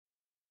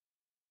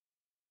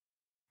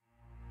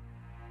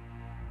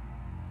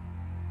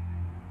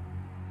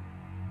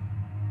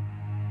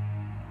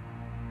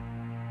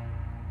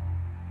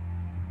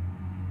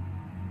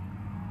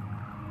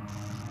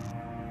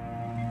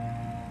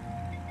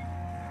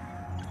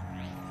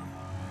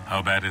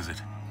How bad is it?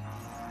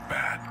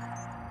 Bad.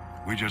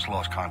 We just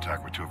lost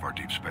contact with two of our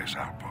deep space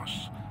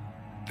outposts.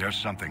 There's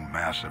something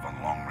massive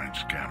on long-range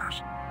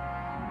scanners.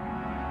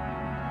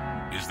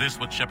 Is this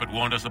what Shepard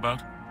warned us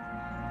about?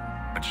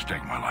 I'd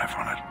stake my life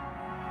on it.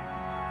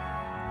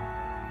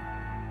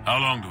 How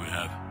long do we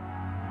have?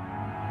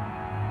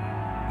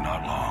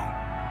 Not long.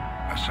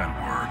 I sent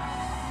word.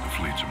 The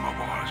fleets are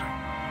mobilizing.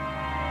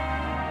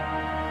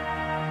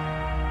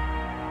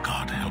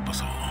 God help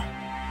us all.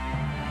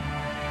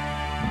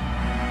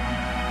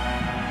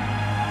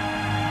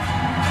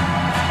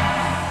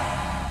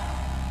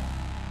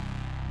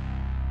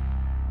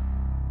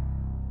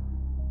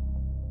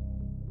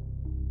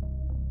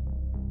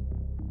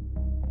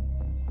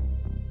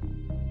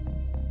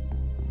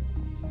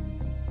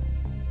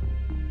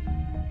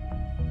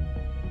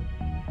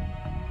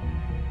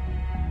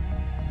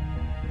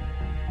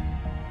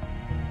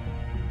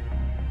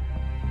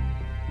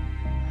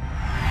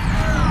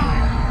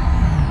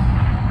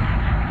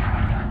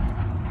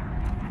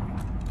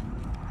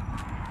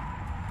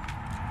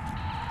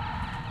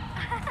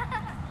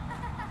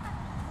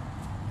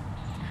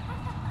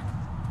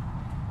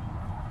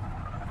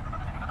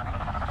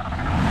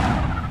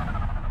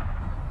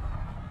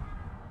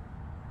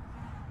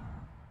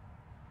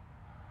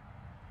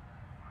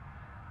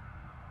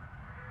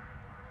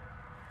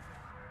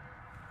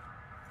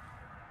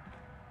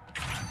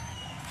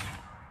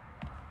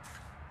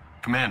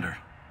 Commander.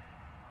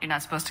 You're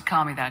not supposed to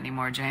call me that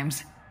anymore,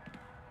 James.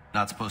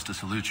 Not supposed to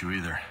salute you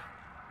either.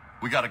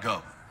 We gotta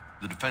go.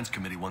 The Defense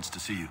Committee wants to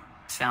see you.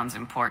 Sounds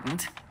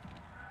important.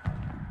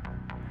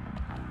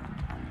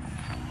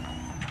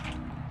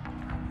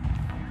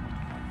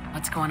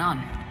 What's going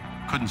on?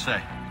 Couldn't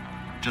say.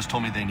 Just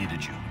told me they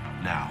needed you.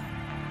 Now.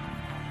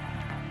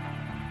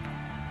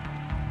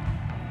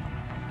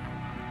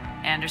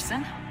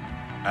 Anderson?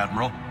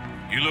 Admiral?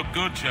 You look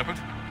good, Shepard.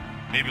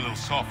 Maybe a little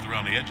soft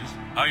around the edges.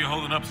 How you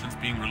holding up since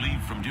being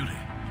relieved from duty?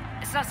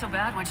 It's not so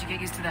bad once you get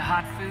used to the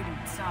hot food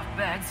and soft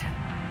beds.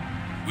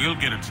 We'll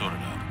get it sorted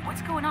out.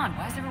 What's going on?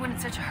 Why is everyone in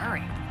such a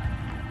hurry?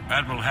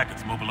 Admiral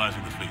Hackett's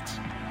mobilizing the fleets.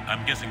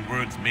 I'm guessing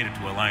word's made it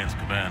to Alliance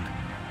Command.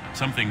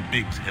 Something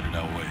big's headed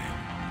our way.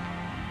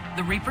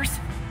 The Reapers?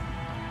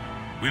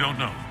 We don't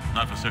know.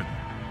 Not for certain.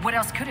 What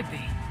else could it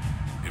be?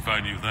 If I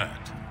knew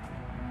that.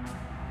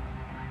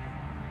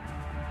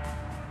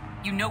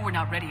 You know we're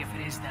not ready if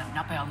it is them,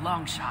 not by a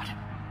long shot.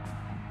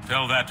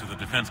 Tell that to the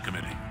Defense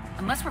Committee.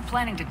 Unless we're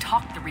planning to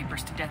talk the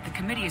Reapers to death, the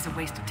committee is a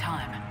waste of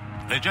time.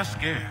 They're just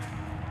scared.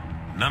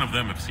 None of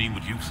them have seen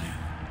what you've seen.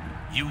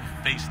 You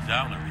faced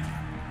down a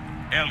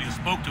Reaper. Hell, you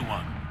spoke to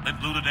one. They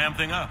blew the damn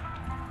thing up.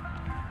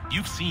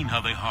 You've seen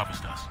how they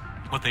harvest us,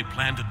 what they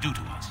plan to do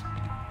to us.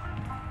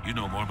 You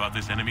know more about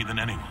this enemy than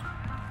anyone.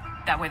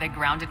 That way they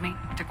grounded me,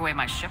 took away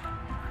my ship?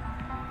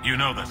 You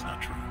know that's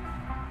not true.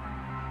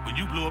 When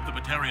you blew up the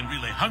Batarian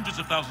relay, hundreds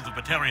of thousands of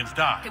Batarians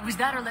died. It was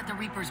that or let the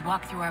Reapers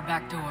walk through our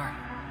back door.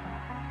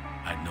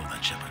 I know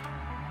that, Shepard.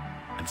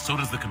 And so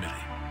does the committee.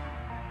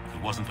 If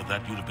it wasn't for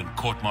that, you'd have been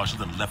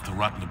court-martialed and left to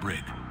rot in the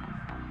brig.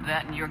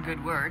 That and your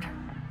good word.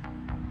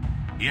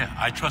 Yeah,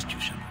 I trust you,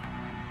 Shepard.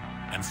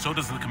 And so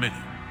does the committee.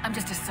 I'm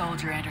just a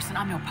soldier, Anderson.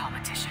 I'm no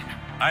politician.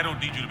 I don't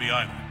need you to be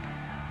either.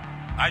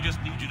 I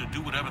just need you to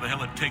do whatever the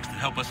hell it takes to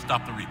help us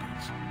stop the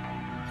Reapers.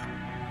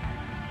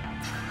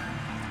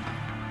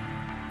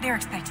 They're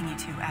expecting you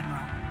to,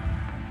 Admiral.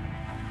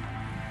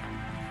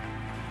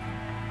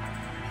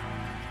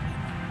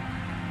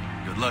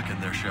 Good luck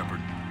in there, Shepard.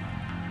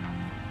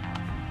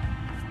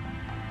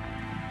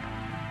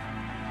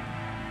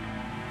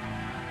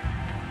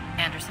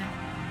 Anderson?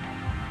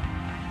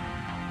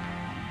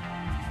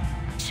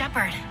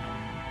 Shepard.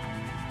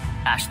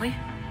 Ashley?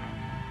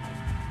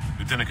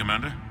 Lieutenant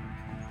Commander?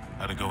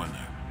 How'd it go in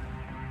there?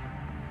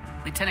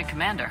 Lieutenant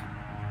Commander?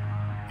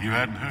 You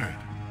hadn't heard?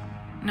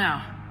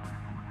 No.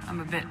 I'm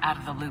a bit out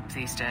of the loop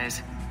these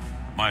days.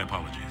 My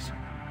apologies.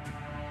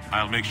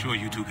 I'll make sure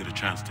you two get a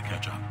chance to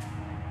catch up.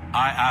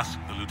 I asked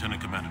the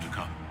Lieutenant Commander to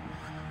come.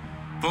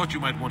 Thought you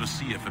might want to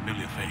see a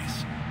familiar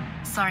face.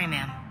 Sorry,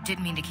 ma'am.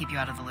 Didn't mean to keep you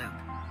out of the loop.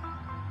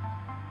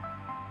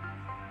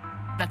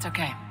 That's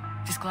okay.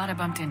 Just glad I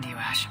bumped into you,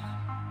 Ash.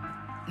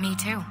 Me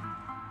too.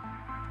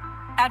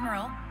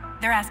 Admiral,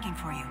 they're asking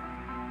for you.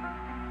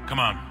 Come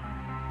on.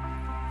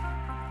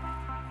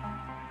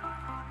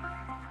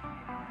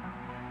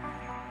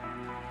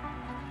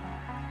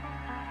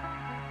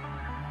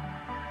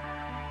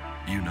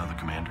 You know the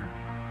commander?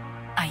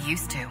 I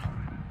used to.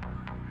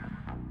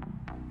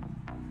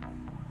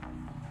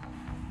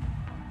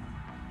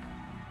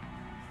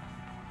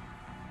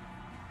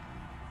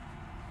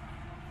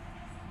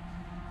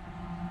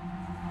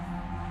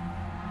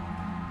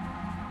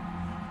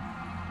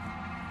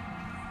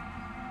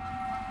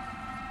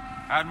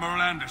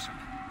 Admiral Anderson.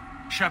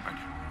 Shepard.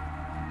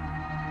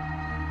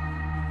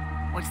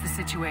 What's the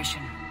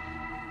situation?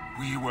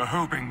 We were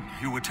hoping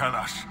you would tell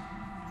us.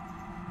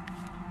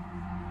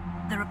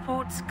 The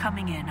reports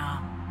coming in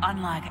are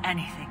unlike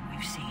anything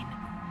we've seen.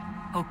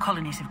 Whole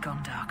colonies have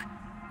gone dark.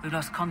 We've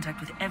lost contact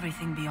with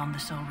everything beyond the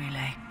Soul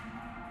Relay.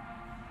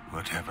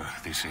 Whatever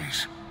this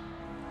is,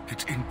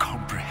 It's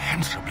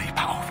incomprehensibly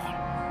powerful.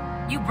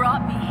 You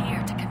brought me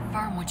here to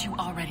confirm what you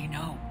already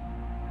know.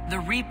 The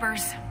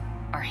Reapers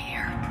are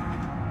here.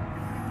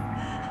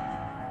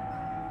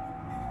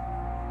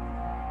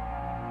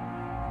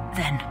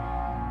 Then,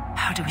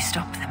 how do we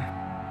stop them?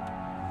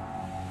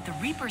 The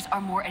Reapers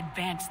are more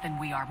advanced than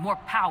we are, more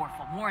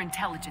powerful, more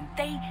intelligent.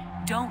 They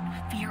don't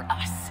fear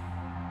us.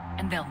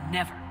 And they'll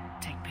never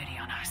take pity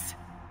on us.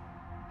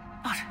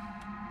 But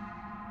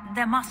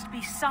there must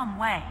be some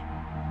way.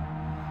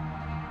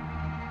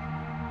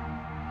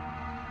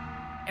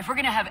 If we're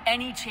gonna have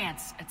any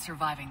chance at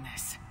surviving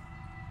this,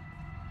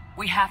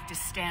 we have to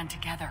stand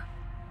together.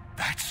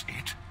 That's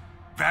it?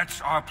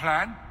 That's our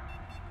plan?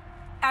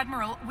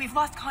 Admiral, we've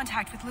lost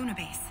contact with Luna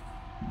Base.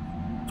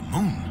 The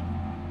moon?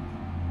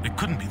 It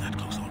couldn't be that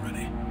close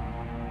already.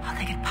 How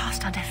they get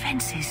past our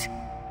defenses?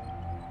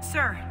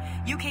 Sir,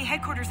 UK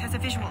headquarters has a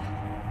visual.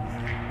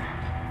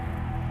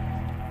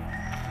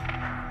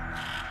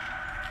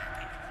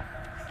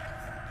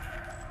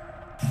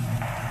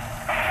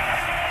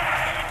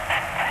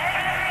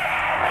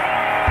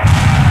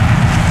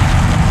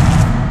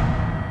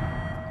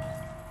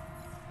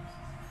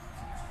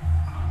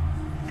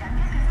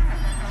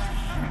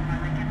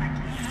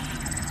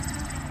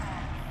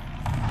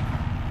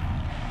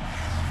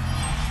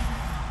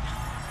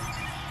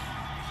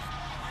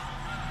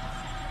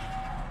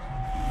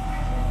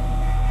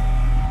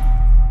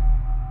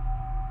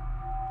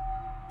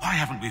 Why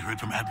haven't we heard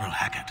from Admiral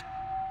Hackett?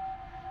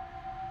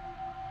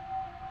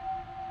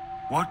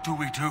 What do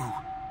we do?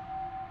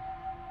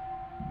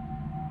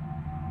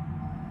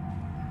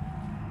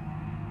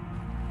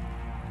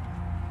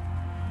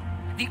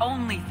 The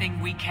only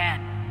thing we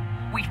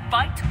can. We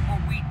fight or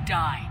we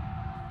die.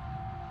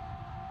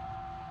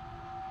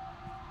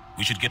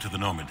 We should get to the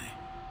Normandy.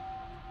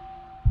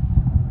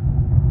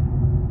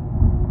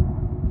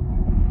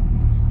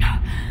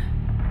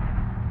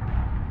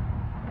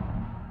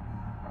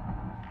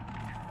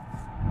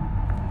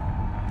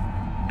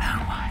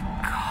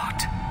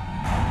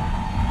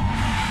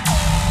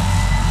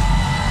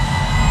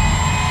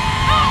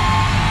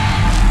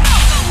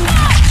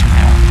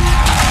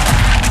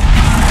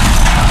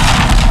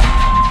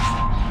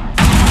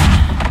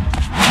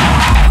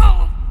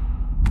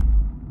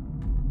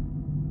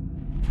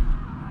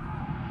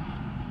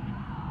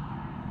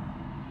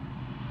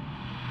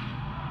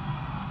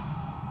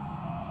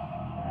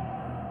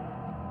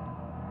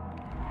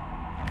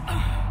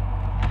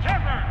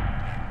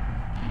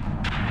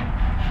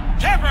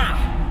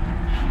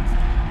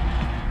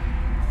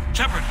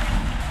 Shepard!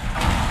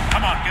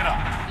 Come on, get up.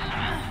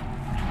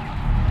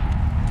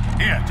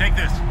 Here, take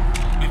this.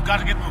 We've got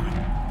to get moving.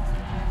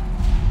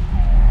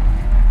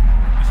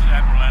 This is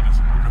Admiral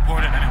Anderson.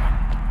 Report in, anyone.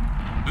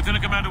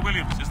 Lieutenant Commander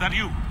Williams, is that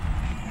you?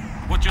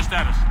 What's your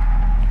status?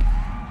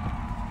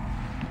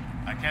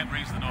 I can't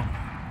raise the Normandy.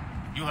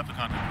 You'll have to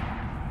contact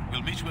me.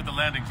 We'll meet you at the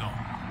landing zone.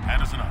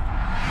 Anderson out.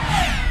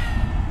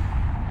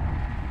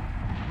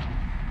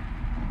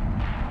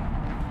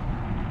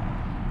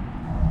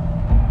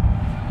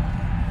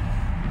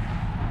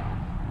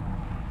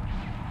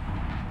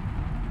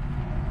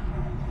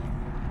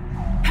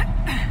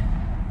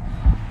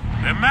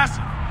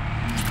 Massive.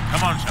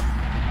 Come on, Shepard.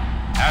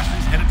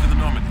 Ashley's headed to the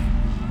Normandy.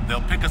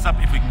 They'll pick us up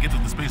if we can get to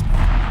the spaceport.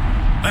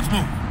 Let's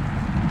move.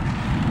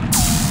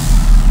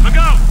 Look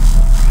out!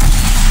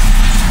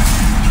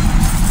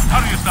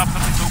 How do you stop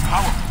something so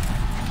powerful?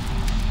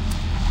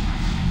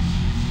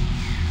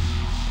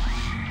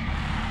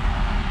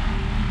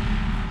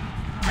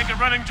 Take a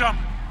running jump.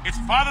 It's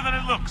farther than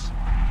it looks.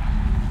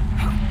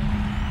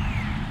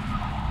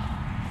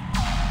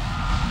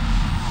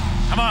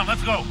 Come on,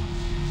 let's go.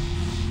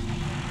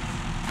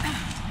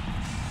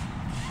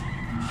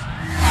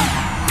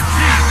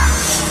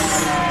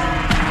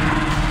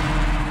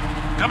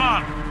 Come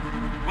on.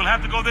 We'll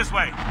have to go this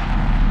way.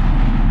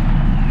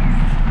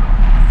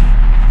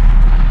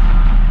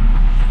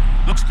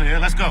 Looks clear.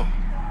 Let's go.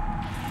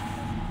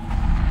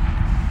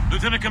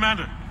 Lieutenant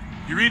Commander,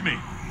 you read me?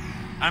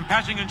 I'm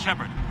patching in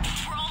Shepard.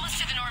 We're almost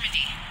to the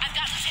Normandy. I've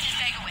got Lieutenant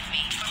Vega with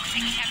me, but we're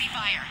taking heavy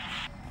fire.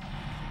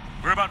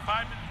 We're about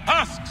 5 minutes.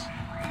 Husks!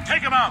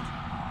 Take him out!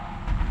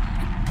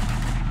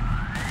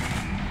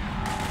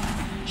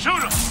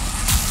 Shoot him!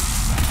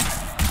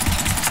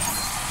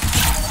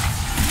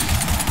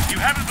 You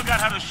haven't forgot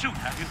how to shoot,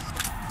 have you?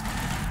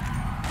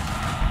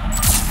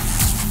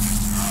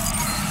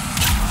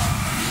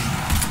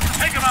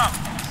 Take him out!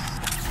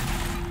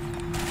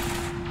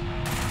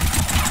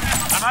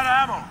 I'm out of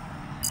ammo.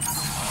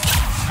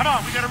 Come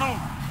on, we gotta move.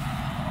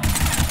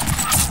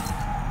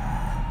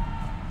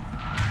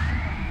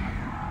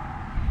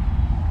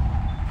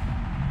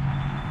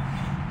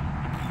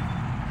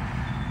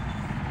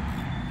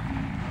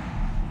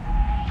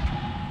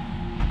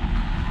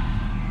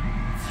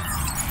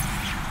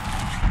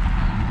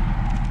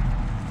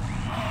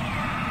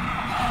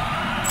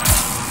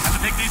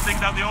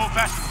 Out the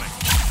old-fashioned way.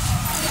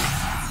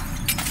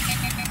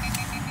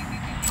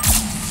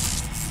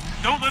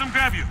 Don't let him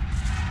grab you.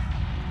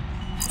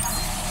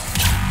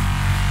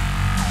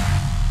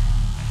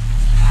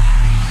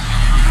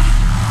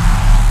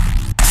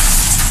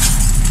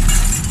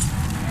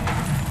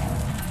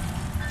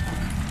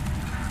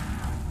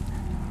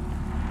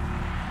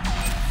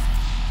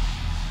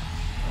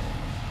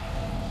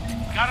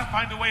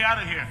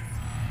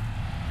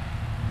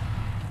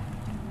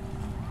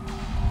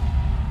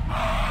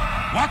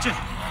 Watch it!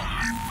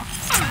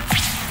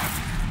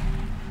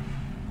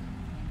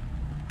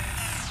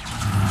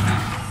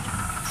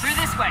 Through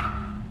this way.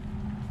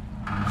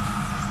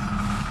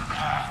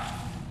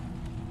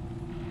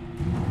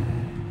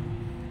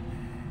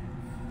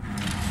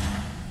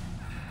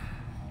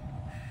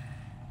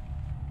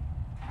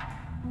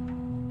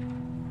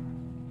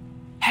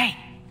 Hey.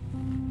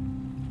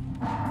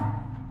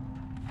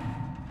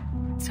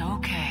 It's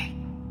okay.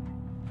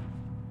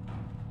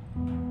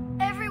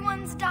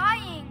 Everyone's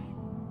dying.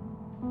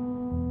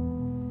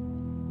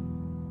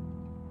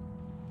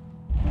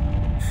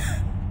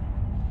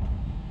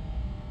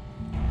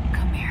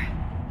 Come here.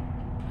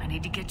 I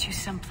need to get you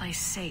someplace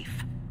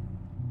safe.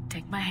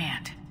 Take my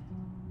hand.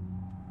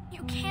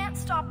 You can't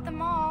stop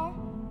them all.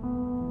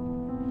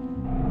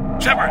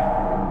 Shepard!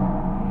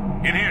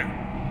 In here.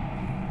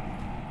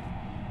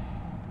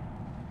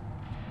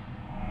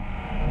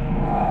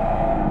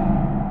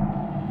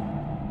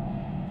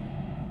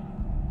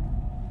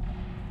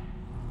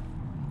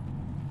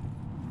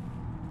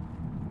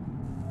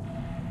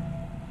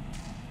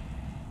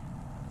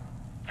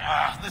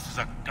 This is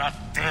a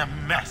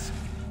goddamn mess.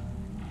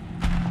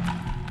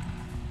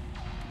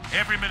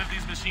 Every minute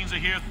these machines are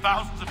here,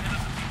 thousands of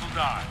innocent people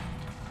die.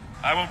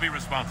 I won't be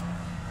responsible.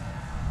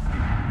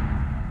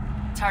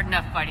 It's hard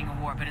enough fighting a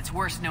war, but it's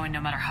worse knowing no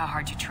matter how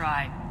hard you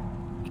try,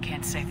 you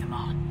can't save them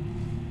all.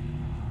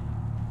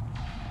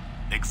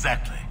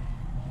 Exactly.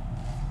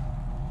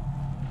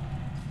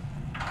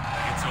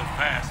 It's so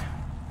fast.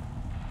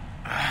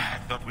 I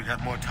thought we'd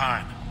have more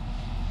time.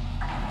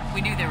 We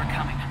knew they were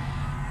coming.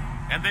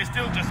 And they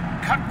still just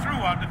cut through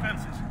our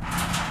defenses.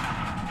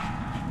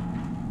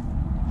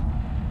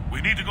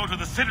 We need to go to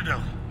the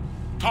Citadel.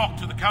 Talk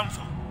to the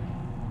Council.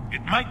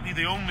 It might be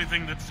the only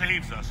thing that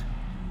saves us.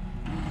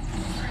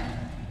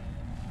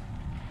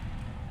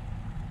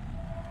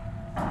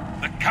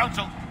 The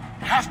Council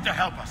has to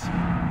help us.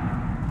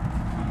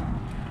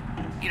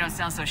 You don't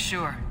sound so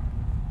sure.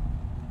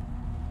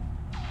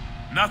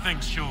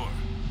 Nothing's sure.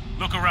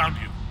 Look around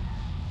you.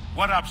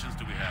 What options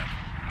do we have?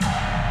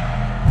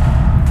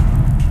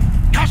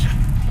 Gotcha!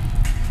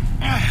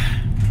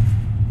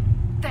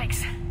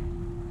 Thanks.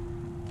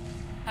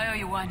 I owe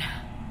you one.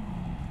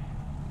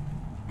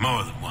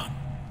 More than one.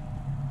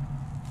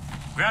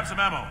 Grab some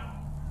ammo.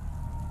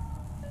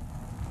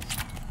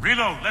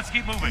 Reload. Let's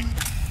keep moving.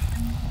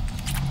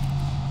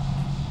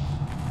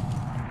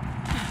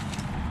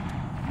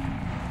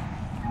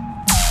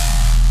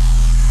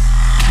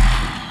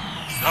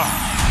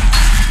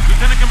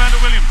 Lieutenant Commander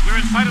Williams, we're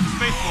in sight of the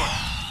spaceport.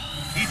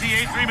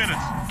 ETA 3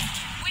 minutes.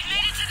 We've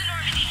made it to the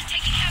Normandy,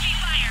 taking heavy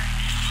fire.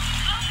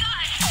 Oh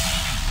god!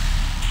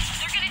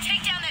 They're gonna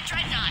take down that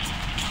dreadnought.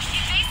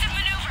 Evasive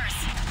maneuvers.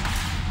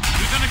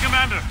 Lieutenant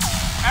Commander,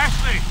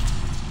 Ashley!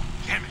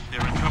 Damn it,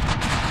 they're in trouble.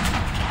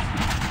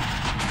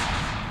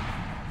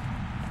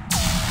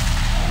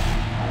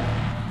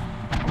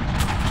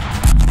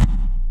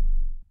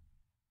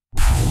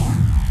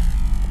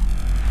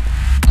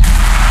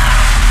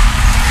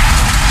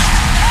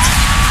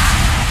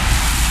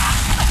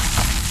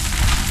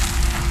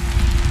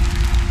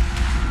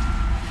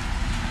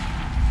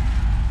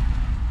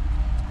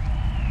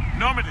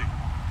 Normandy,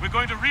 we're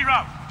going to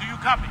reroute. Do you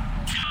copy?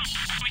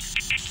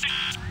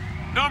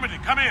 Normandy,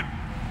 come in.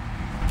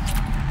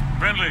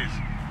 Friendlies.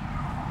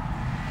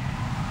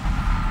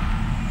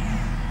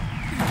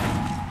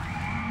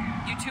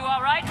 You two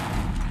all right?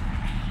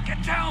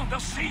 Get down, they'll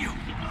see you.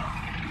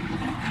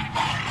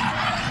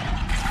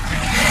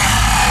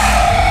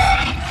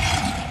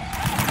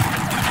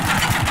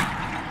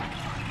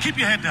 Keep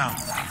your head down.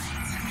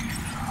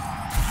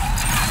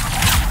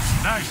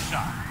 Nice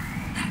shot.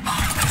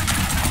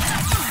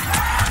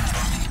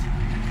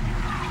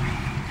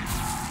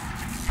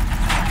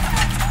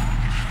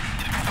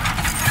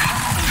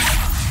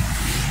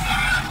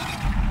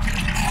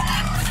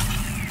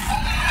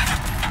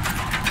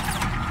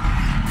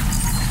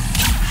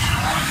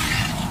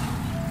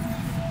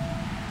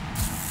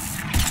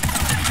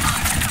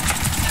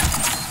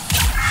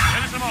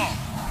 Finish them all.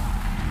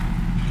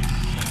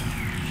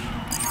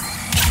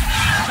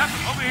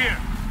 Shepard, over here.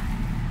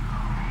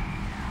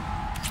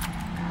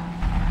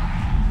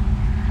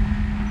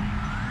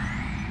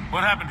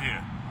 What happened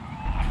here?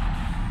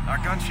 Our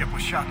gunship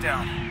was shot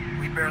down.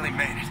 We barely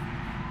made it.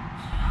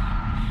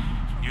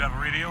 You have a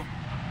radio?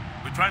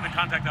 We're trying to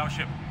contact our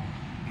ship.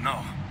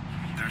 No.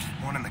 There's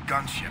one in the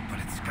gunship, but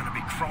it's gonna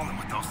be crawling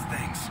with those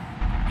things.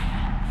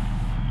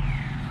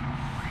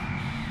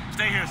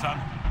 Stay here, son.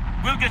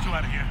 We'll get you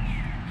out of here.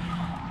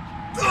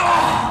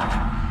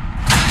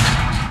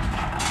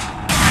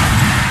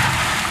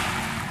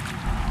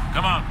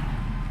 Come on.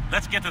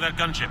 Let's get to that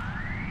gunship.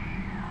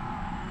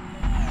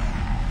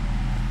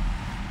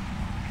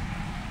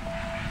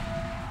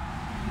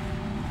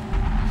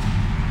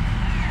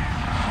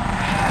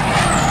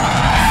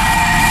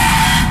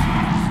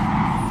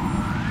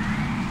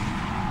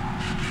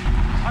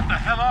 What the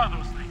hell are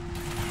those things?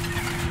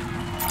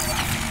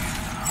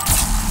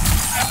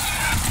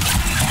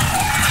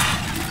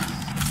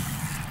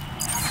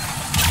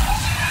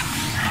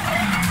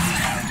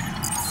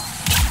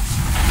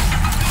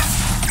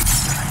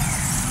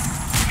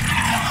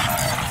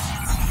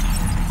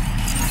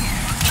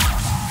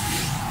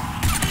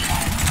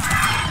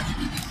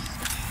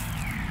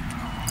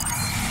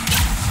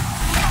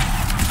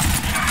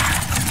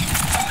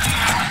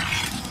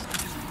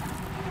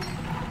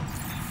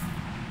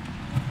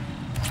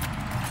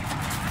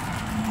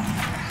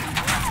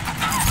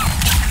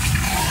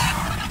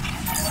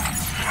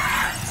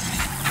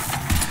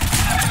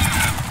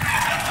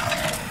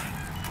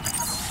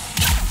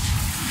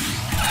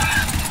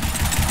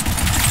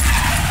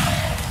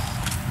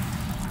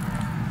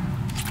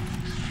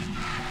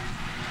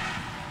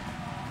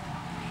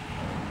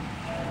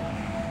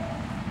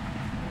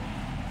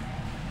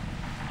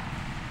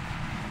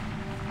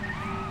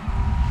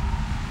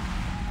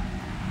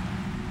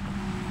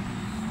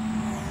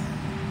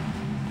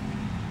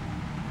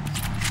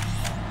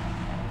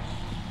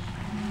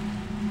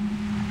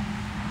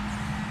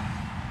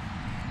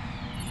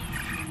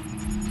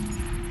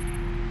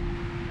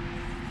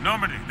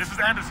 Normandy, this is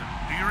Anderson.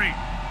 Do you read?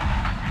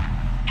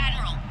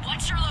 Admiral,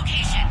 what's your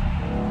location?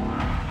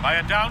 By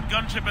a downed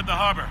gunship in the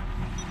harbor.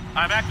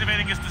 I'm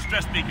activating its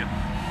distress beacon.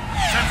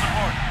 Send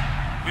support.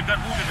 We've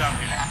got wounded down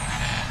here.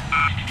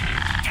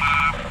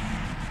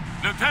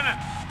 Lieutenant!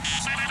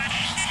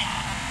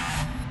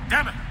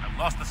 Damn it! I've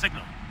lost the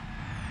signal.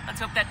 Let's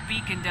hope that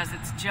beacon does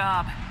its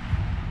job.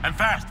 And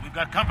fast, we've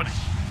got company.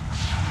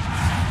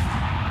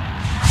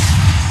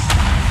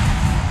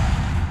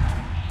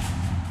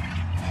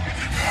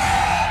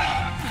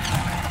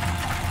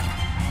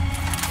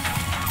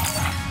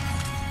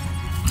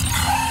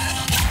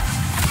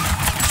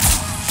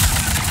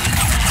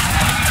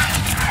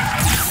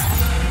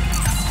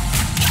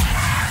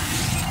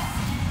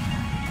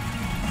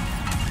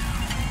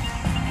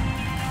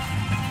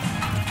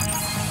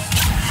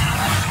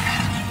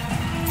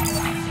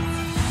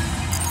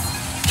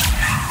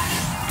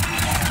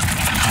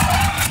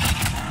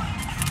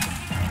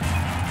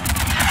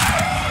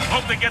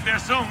 Get there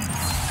soon.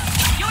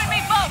 You and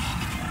me both.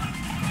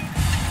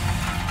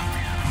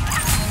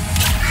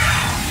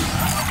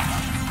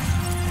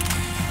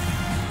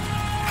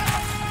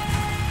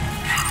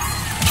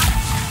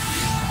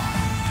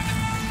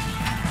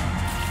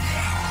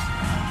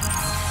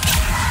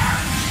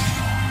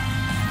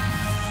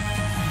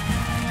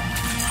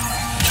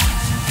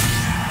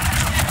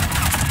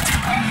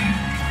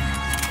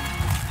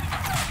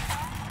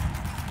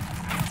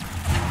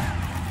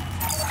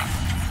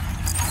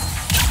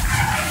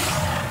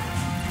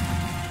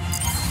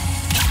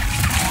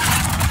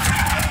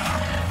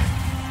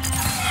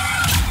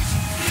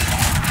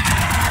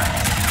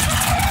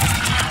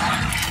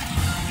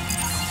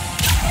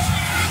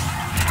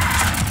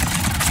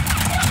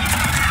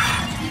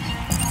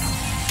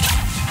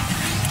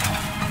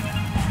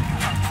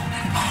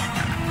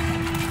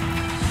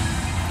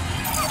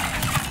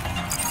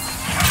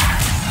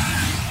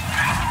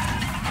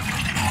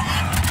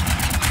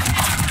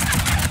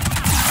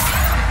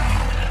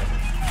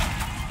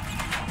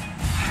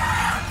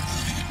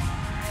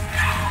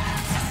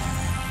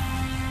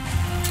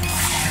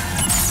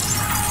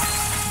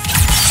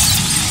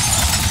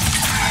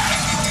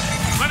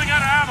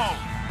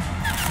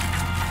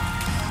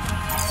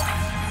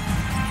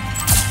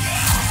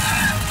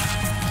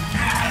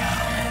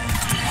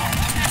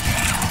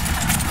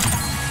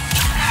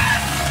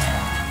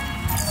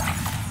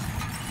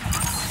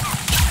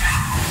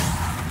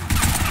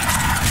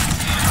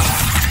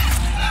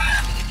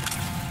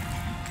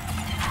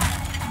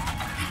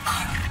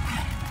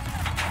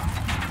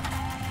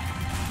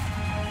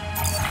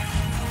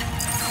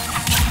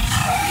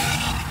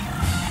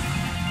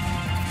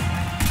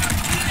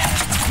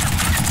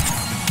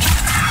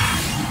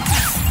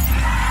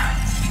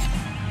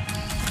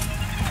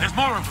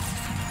 More of them.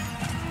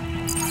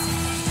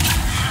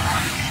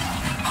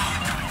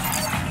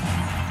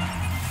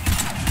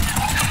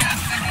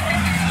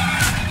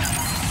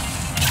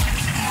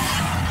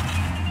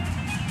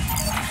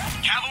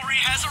 Cavalry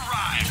has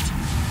arrived.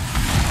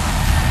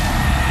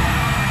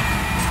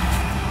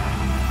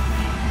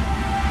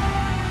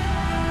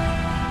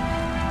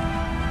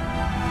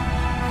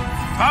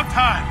 About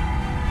time.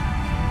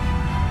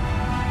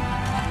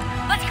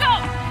 Let's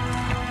go!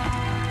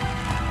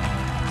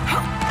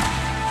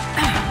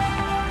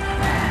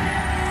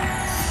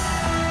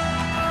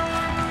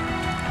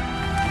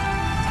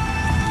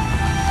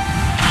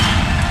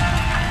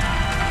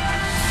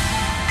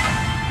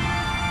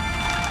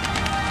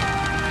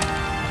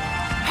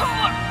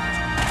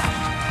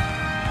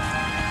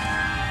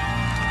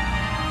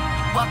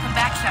 Welcome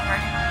back,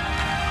 Shepard.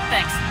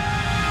 Thanks.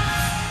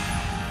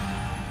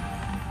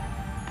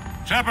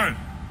 Shepard!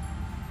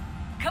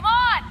 Come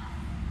on!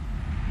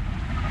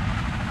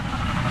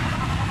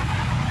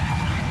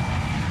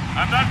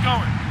 I'm not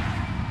going.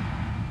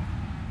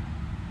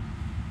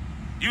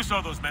 You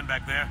saw those men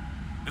back there.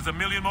 There's a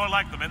million more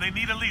like them, and they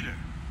need a leader.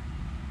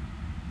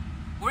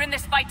 We're in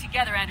this fight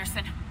together,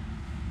 Anderson.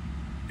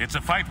 It's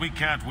a fight we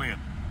can't win.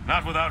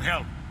 Not without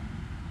help.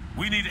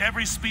 We need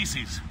every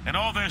species and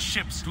all their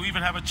ships to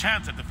even have a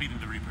chance at defeating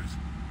the Reapers.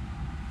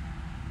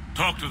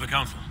 Talk to the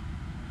Council.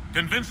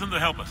 Convince them to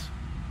help us.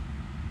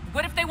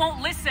 What if they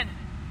won't listen?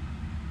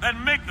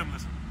 Then make them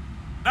listen.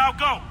 Now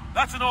go!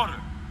 That's an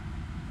order.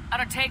 I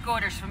don't take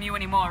orders from you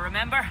anymore,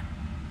 remember?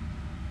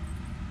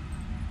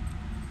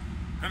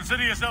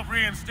 Consider yourself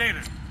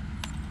reinstated,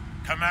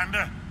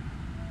 Commander.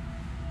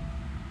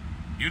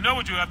 You know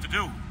what you have to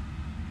do.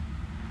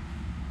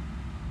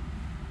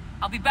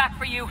 I'll be back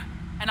for you,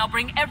 and I'll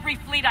bring every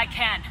fleet I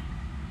can.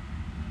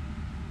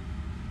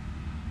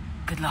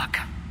 Good luck.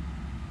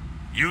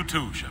 You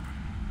too, Shepard.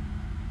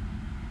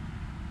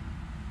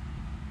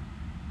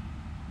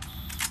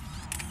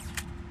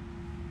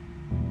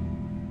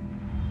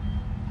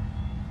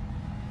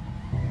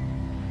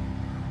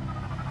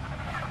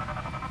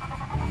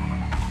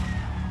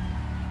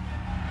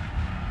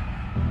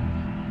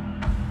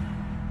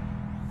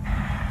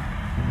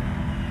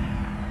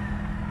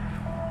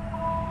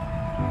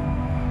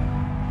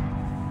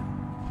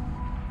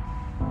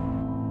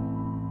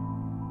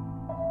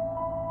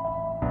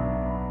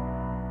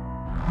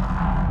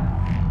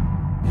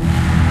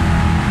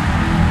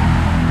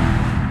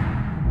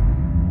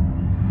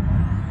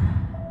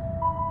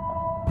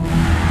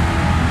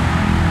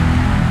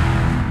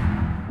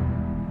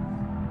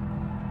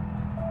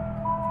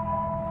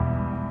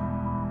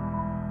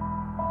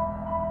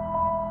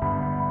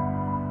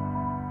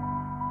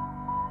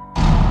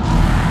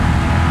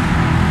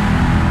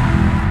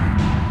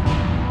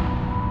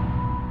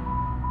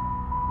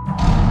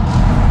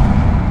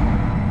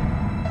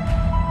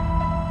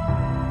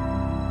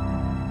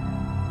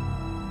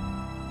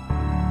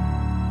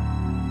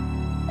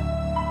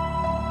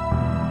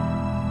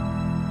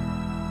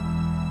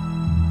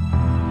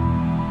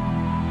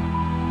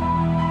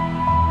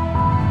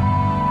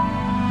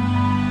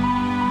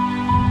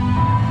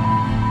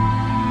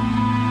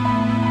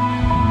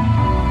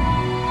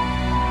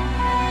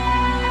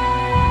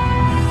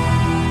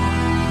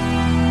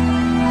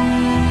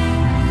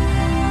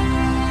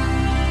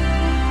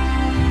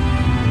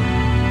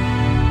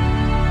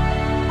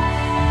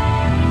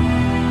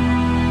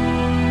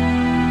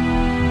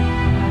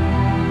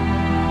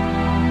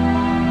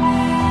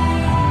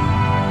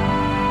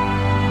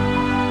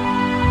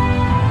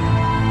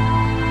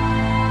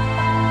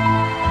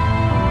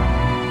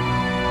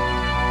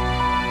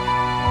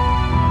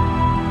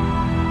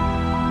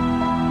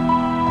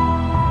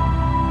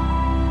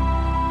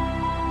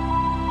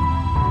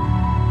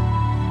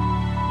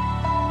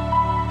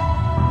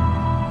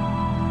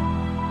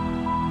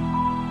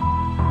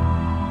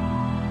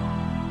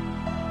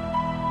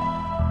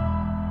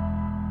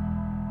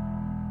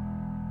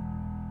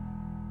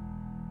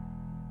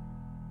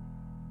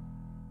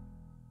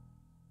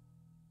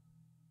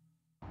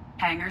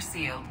 Hangar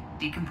sealed.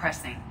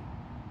 Decompressing.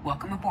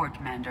 Welcome aboard,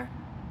 Commander.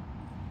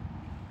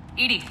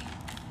 Edie,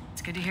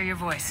 it's good to hear your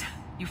voice.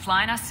 You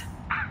flying us?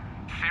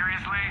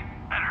 Seriously?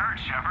 That hurt,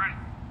 Shepard.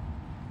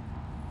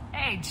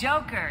 Hey,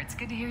 Joker, it's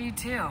good to hear you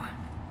too.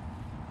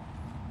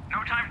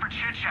 No time for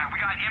chit-chat. We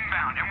got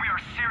inbound, and we are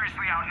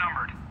seriously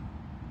outnumbered.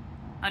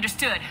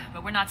 Understood,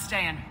 but we're not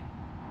staying.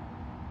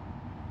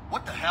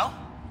 What the hell?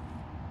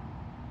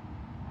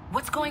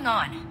 What's going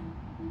on?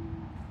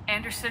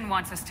 Anderson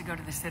wants us to go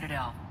to the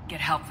Citadel, get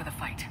help for the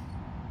fight.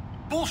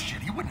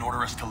 Bullshit, he wouldn't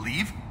order us to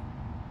leave.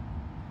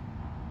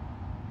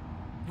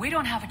 We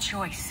don't have a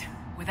choice.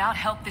 Without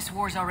help, this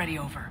war's already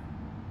over.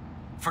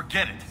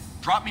 Forget it.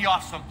 Drop me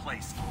off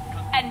someplace.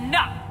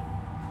 Enough!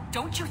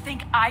 Don't you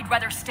think I'd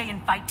rather stay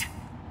and fight?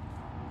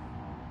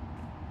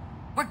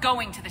 We're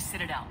going to the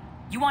Citadel.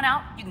 You want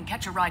out? You can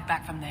catch a ride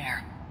back from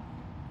there.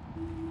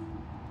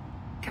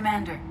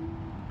 Commander,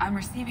 I'm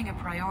receiving a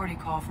priority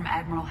call from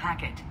Admiral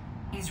Hackett.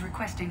 He's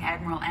requesting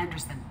Admiral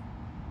Anderson.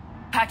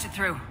 Patch it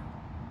through.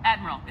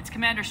 Admiral, it's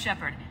Commander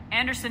Shepard.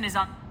 Anderson is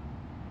on...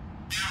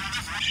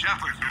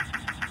 Shepard,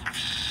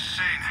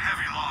 saying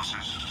heavy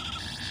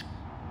losses.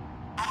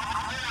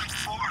 The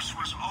force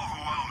was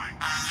overwhelming.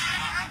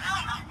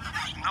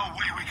 There's no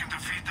way we can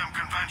defeat them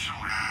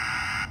conventionally.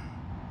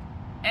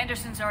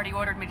 Anderson's already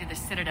ordered me to the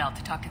Citadel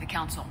to talk to the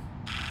Council.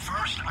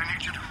 First, I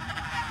need you to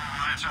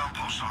lance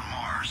outposts on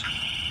Mars.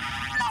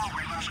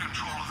 We lose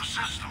control of the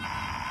system.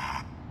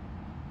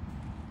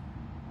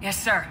 Yes,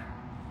 sir.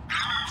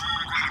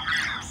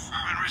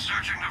 I've been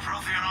researching the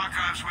Prothean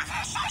archives with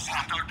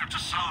Dr.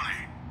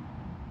 Tassoni.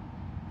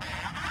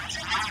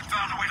 We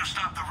found a way to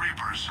stop the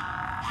Reapers.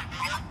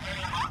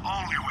 The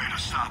only way to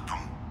stop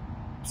them.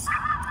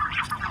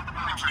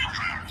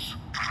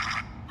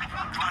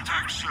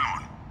 Contact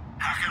soon.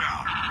 Hack it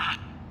out.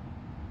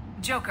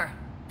 Joker,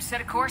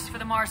 set a course for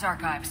the Mars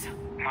archives.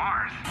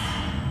 Mars?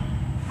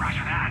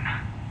 Roger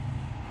that.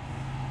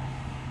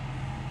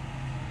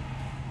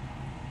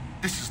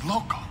 This is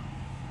loco.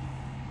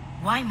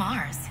 Why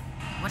Mars?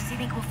 What does he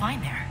think we'll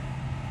find there?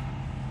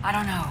 I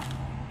don't know.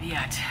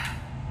 Yet.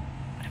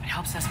 But if it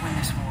helps us win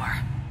this war...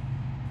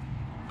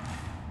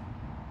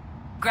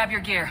 Grab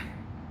your gear.